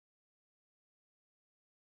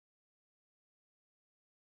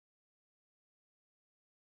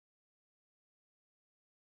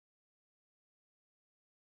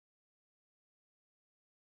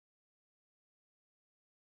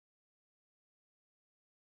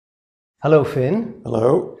Hello, Finn.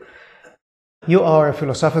 Hello. You are a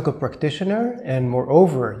philosophical practitioner, and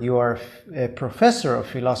moreover, you are a professor of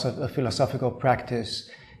philosophical practice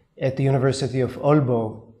at the University of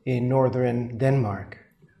Aalborg in northern Denmark.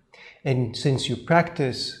 And since you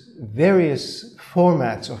practice various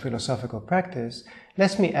formats of philosophical practice,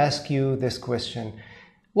 let me ask you this question.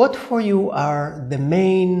 What for you are the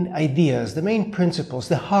main ideas, the main principles,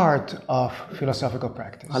 the heart of philosophical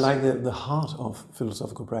practice? I like the heart of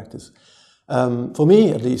philosophical practice. For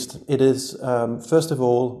me, at least, it is, first of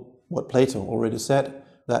all, what Plato already said,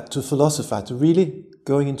 that to philosophize, to really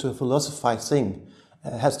going into a philosophizing,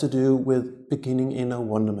 has to do with beginning in a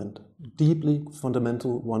wonderment, deeply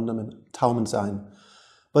fundamental wonderment, Taumensein.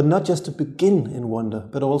 But not just to begin in wonder,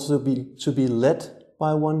 but also to be led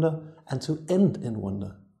by wonder and to end in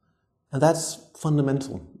wonder. And that's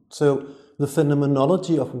fundamental. So the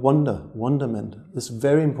phenomenology of wonderment, is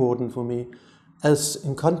very important for me, as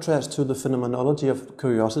in contrast to the phenomenology of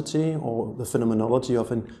curiosity or the phenomenology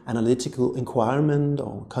of an analytical inquirement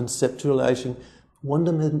or conceptualizing.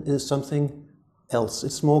 Wonderment is something else.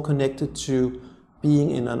 It's more connected to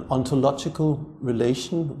being in an ontological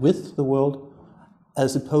relation with the world,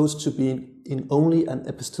 as opposed to being in only an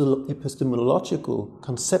epistemological,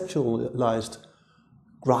 conceptualized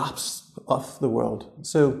grasp of the world.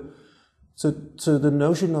 So the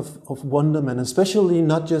notion of wonderment, especially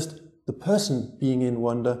not just the person being in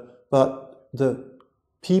wonder, but the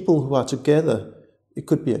people who are together. It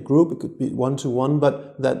could be a group, it could be one-to-one,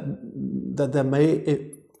 but that there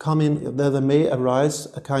may arise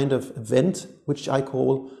a kind of event, which I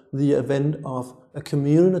call the event of a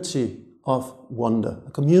community of wonder,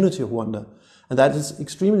 And that is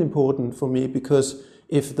extremely important for me, because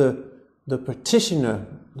if the practitioner,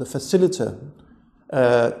 the facilitator,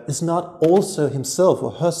 is not also himself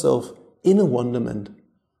or herself in a wonderment,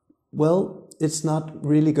 well, it's not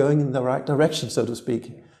really going in the right direction, so to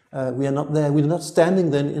speak. We are not there. We're not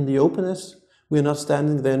standing then in the openness. We're not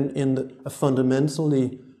standing then in a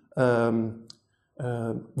fundamentally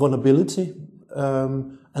vulnerability.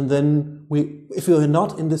 And then if we are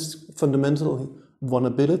not in this fundamental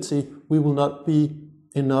vulnerability, we will not be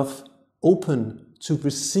enough open to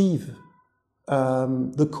receive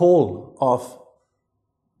the call of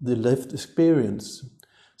the lived experience.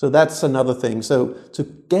 So that's another thing. So to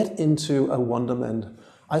get into a wonderment,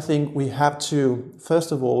 I think we have to,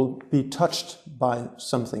 first of all, be touched by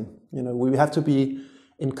something. We have to be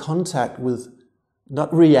in contact with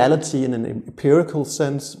not reality in an empirical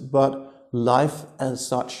sense, but life as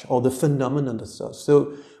such, or the phenomenon as such.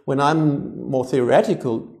 So when I'm more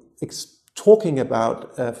theoretical, talking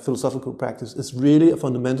about philosophical practice is really a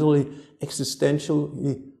fundamentally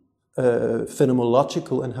existentially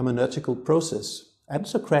phenomenological and hermeneutical process, and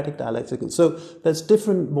Socratic dialectical. So there's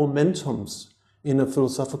different momentums in a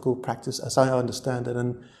philosophical practice, as I understand it.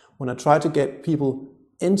 And when I try to get people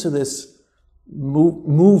into this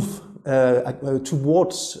move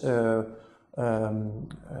towards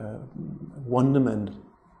wonderment,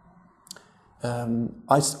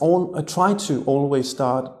 I try to always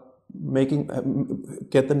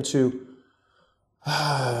get them to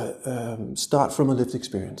start from a lived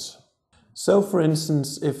experience. So, for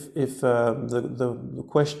instance, if the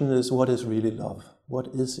question is, what is really love? What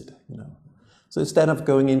is it? So instead of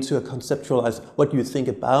going into a conceptualized, what do you think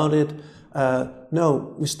about it?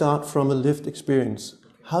 No, we start from a lived experience.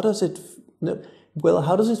 How does it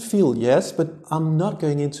feel? Yes, but I'm not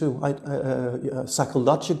going into a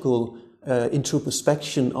psychological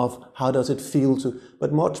introspection of how does it feel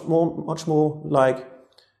but much more like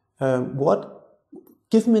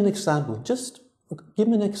give me an example. Just give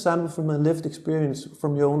me an example from a lived experience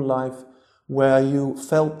from your own life where you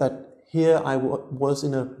felt that here I was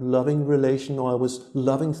in a loving relation, or I was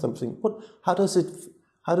loving something. How does it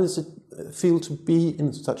feel to be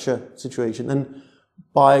in such a situation? And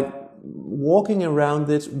by walking around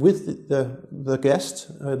it with the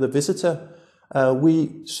guest, the visitor,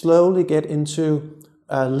 we slowly get into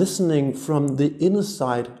listening from the inner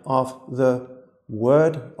side of the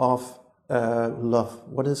word of love.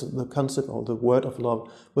 What is the concept or the word of love?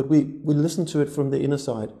 But we listen to it from the inner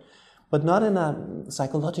side, but not in a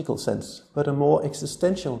psychological sense, but a more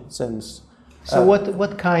existential sense. So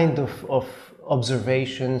what kind of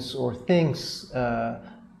observations or things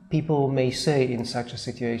people may say in such a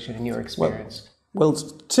situation in your experience? Well,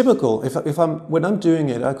 it's typical. When I'm doing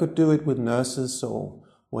it, I could do it with nurses or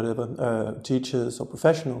whatever, teachers or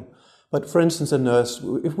professional. But for instance, a nurse,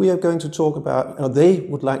 if we are going to talk about, they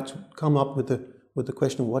would like to come up with the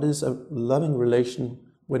question, what is a loving relation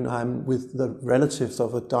when I'm with the relatives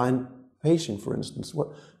of a dying patient, for instance?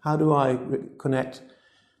 How do I connect?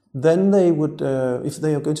 then they would, if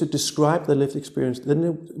they are going to describe the lived experience, then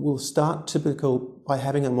it will start typical by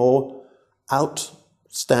having a more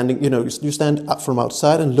outstanding, you stand up from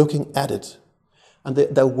outside and looking at it. And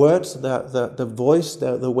the words, the voice,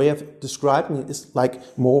 the way of describing it is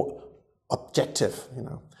like more objective,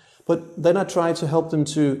 But then I try to help them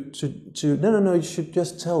to no, you should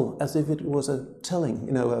just tell as if it was a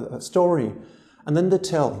telling, a story. And then they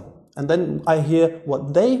tell. And then I hear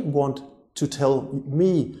what they want to tell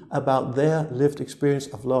me about their lived experience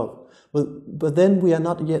of love. But then we are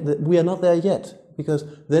not there yet, because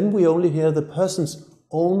then we only hear the person's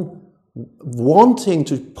own wanting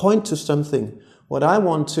to point to something. What I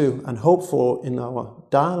want to and hope for in our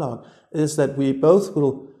dialogue is that we both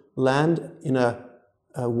will land in a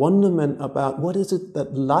wonderment about what is it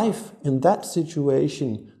that life in that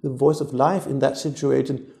situation, the voice of life in that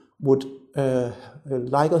situation would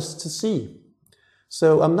like us to see.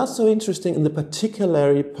 So I'm not so interested in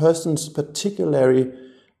the person's particular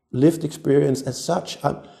lived experience as such.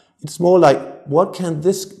 It's more like, what can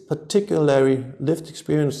this particular lived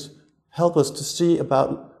experience help us to see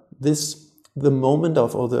about this, the moment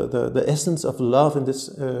of, or the essence of love in this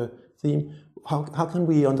theme? How can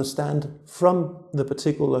we understand from the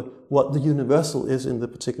particular what the universal is in the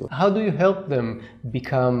particular? How do you help them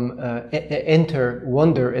become, enter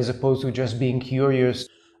wonder as opposed to just being curious?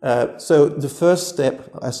 So the first step,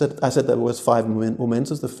 I said there was 5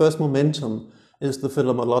 momentums. The first momentum is the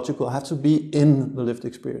phenomenological. I have to be in the lived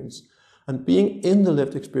experience. And being in the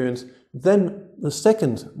lived experience, then the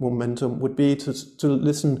second momentum would be to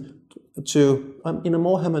listen to, in a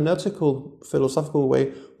more hermeneutical, philosophical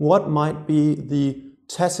way, what might be the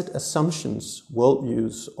tacit assumptions,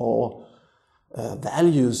 worldviews, or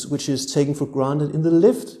values which is taken for granted in the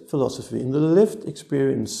lived philosophy, in the lived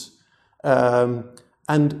experience.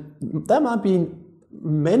 And there might be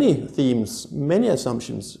many themes, many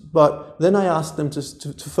assumptions, but then I ask them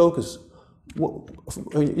to focus.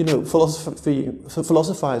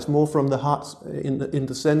 Philosophize more from the heart, in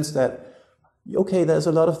the sense that, okay, there's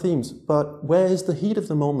a lot of themes, but where is the heat of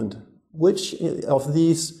the moment? Which of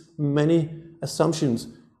these many assumptions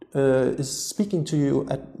is speaking to you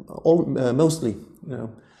mostly?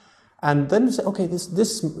 And then we say, okay,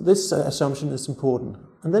 this assumption is important,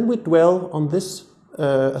 and then we dwell on this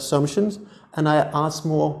assumptions, and I ask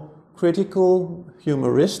more critical,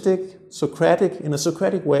 humoristic, Socratic, in a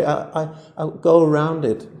Socratic way. I go around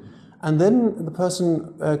it, and then the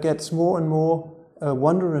person gets more and more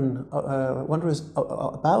wondrous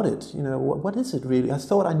about it. What is it really? I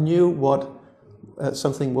thought I knew what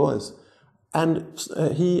something was, and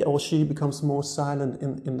he or she becomes more silent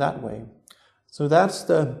in that way. So that's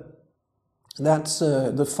the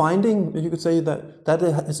finding. You could say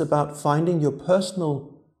that is about finding your personal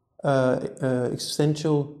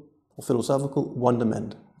existential or philosophical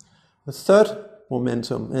wonderment. The third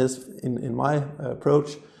momentum is, in my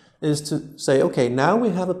approach, is to say, okay, now we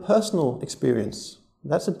have a personal experience.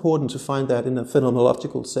 That's important to find that in a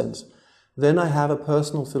phenomenological sense. Then I have a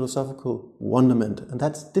personal philosophical wonderment, and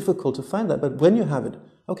that's difficult to find that. But when you have it,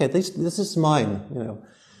 okay, this is mine,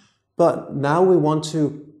 But now we want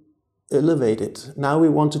to elevate it. Now we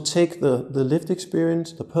want to take the lived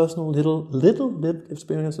experience, the personal little lived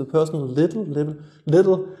experience, the personal little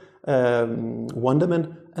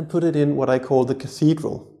wonderment, and put it in what I call the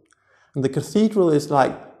cathedral. And the cathedral is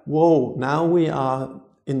like, whoa, now we are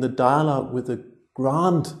in the dialogue with the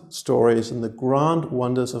grand stories and the grand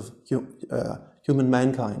wonders of human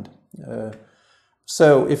mankind.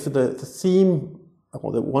 So if the theme,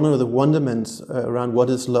 or one of the wonderments around what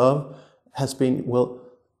is love has been, well,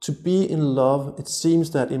 to be in love, it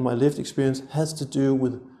seems that in my lived experience has to do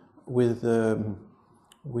with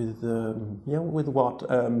what?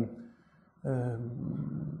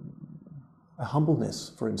 A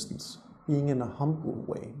humbleness, for instance, being in a humble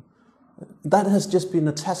way. That has just been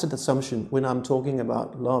a tacit assumption when I'm talking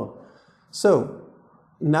about love. So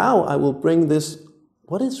now I will bring this,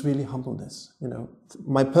 what is really humbleness?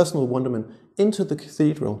 My personal wonderment into the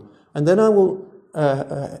cathedral, and then I will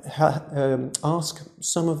ask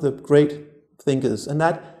some of the great thinkers, and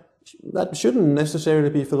that shouldn't necessarily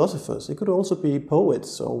be philosophers. It could also be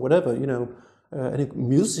poets or whatever, and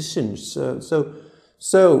musicians. So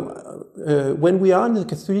when we are in the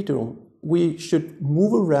cathedral, we should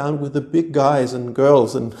move around with the big guys and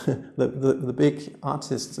girls and the big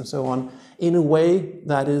artists and so on in a way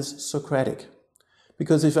that is Socratic.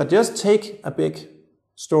 Because if I just take a big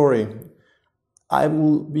story, I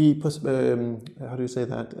will be,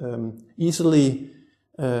 easily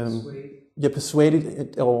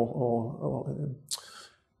persuaded, I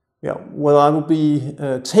will be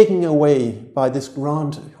taken away by this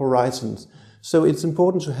grand horizons. So it's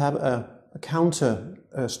important to have a counter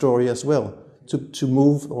story as well to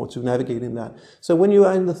move or to navigate in that. So when you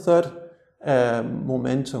are in the third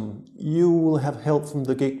momentum, you will have help from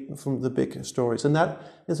the big stories, and that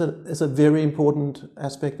is a very important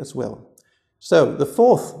aspect as well. So the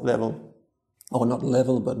fourth level, or not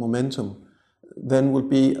level but momentum, then would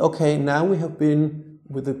be, okay, now we have been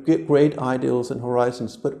with the great ideals and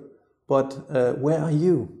horizons, but where are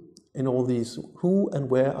you in all these? Who and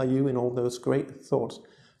where are you in all those great thoughts?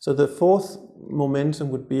 So the fourth momentum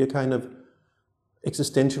would be a kind of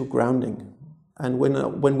existential grounding. And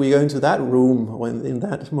when we go into that room, or in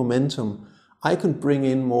that momentum, I can bring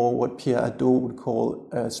in more what Pierre Hadot would call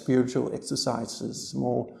spiritual exercises,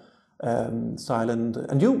 more silent,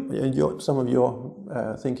 and some of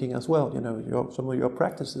your thinking as well. Some of your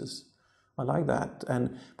practices. I like that,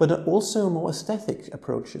 but also more aesthetic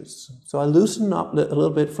approaches. So I loosen up a little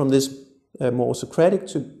bit from this more Socratic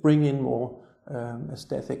to bring in more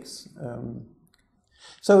aesthetics.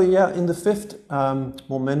 So yeah, in the fifth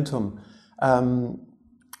momentum,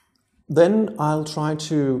 then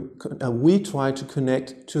we try to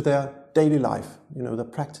connect to their daily life. The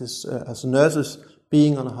practice as nurses,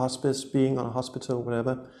 being on a hospice, being on a hospital,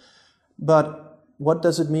 whatever. But what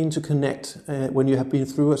does it mean to connect when you have been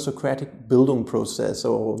through a Socratic Bildung process,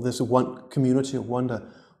 or there's one community of wonder?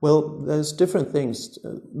 Well, there's different things.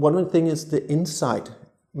 One thing is the insight,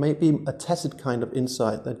 maybe a tacit kind of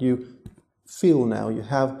insight that you feel now you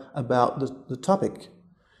have about the topic.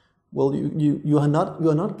 Well, you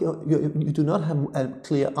do not have a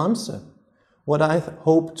clear answer. What I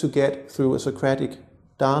hope to get through a Socratic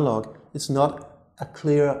dialogue is not a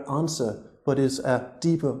clear answer, but is a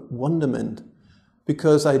deeper wonderment.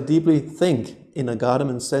 Because I deeply think, in a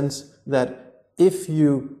Gadamer sense, that if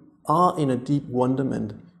you are in a deep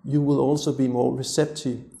wonderment, you will also be more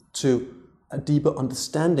receptive to a deeper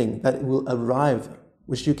understanding that will arrive,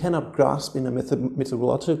 which you cannot grasp in a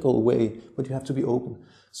methodological way, but you have to be open.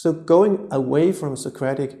 So going away from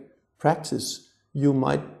Socratic practice, you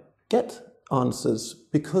might get answers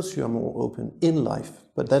because you are more open in life.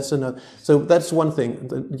 But that's another. So that's one thing.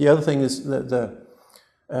 The other thing is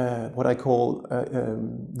what I call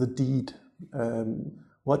the deed.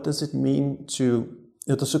 What does it mean to...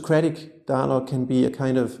 the Socratic dialogue can be a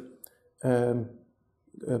kind of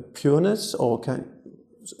pureness, or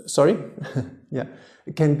yeah,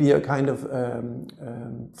 it can be a kind of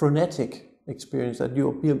frenetic experience, that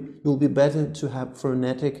you'll be better to have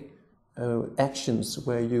frenetic actions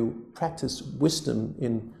where you practice wisdom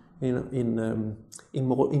in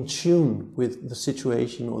more in tune with the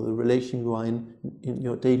situation or the relation you are in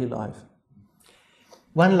your daily life.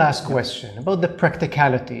 One last question about the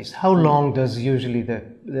practicalities. How long does usually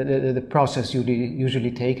the process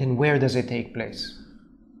usually take, and where does it take place?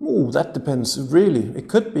 Oh, that depends, really. It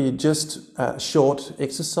could be just a short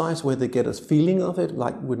exercise where they get a feeling of it,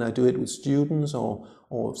 like when I do it with students or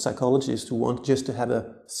psychologists who want just to have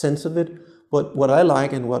a sense of it. But what I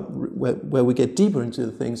like, and where we get deeper into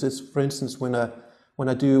the things, is, for instance, when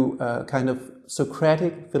I do kind of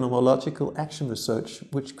Socratic phenomenological action research,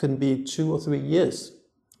 which can be 2 or 3 years.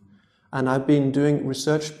 And I've been doing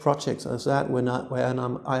research projects as that when I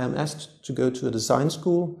am asked to go to a design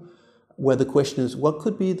school, where the question is, what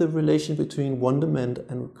could be the relation between wonderment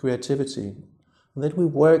and creativity? And then we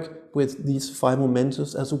work with these 5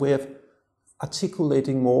 momentos as a way of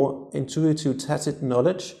articulating more intuitive, tacit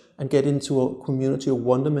knowledge and get into a community of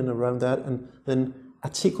wonderment around that, and then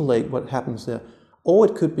articulate what happens there. Or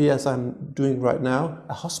it could be, as I'm doing right now,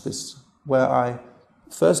 a hospice, where I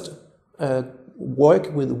first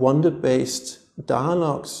work with wonder-based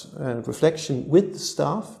dialogues and reflection with the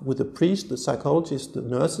staff, with the priest, the psychologist, the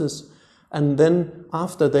nurses, and then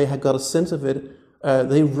after they have got a sense of it,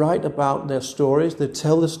 they write about their stories, they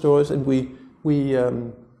tell the stories, and we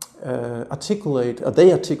articulate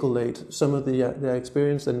some of their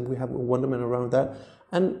experience, and we have a wonderment around that.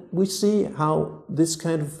 And we see how this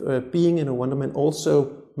kind of being in a wonderment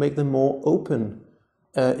also make them more open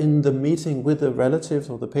in the meeting with the relatives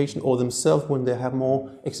or the patient or themselves, when they have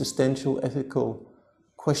more existential, ethical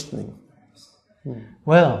questioning.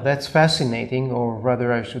 Well, that's fascinating, or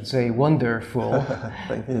rather I should say wonderful.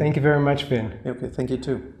 Thank you. Thank you very much, Finn. Okay, thank you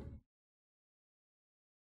too.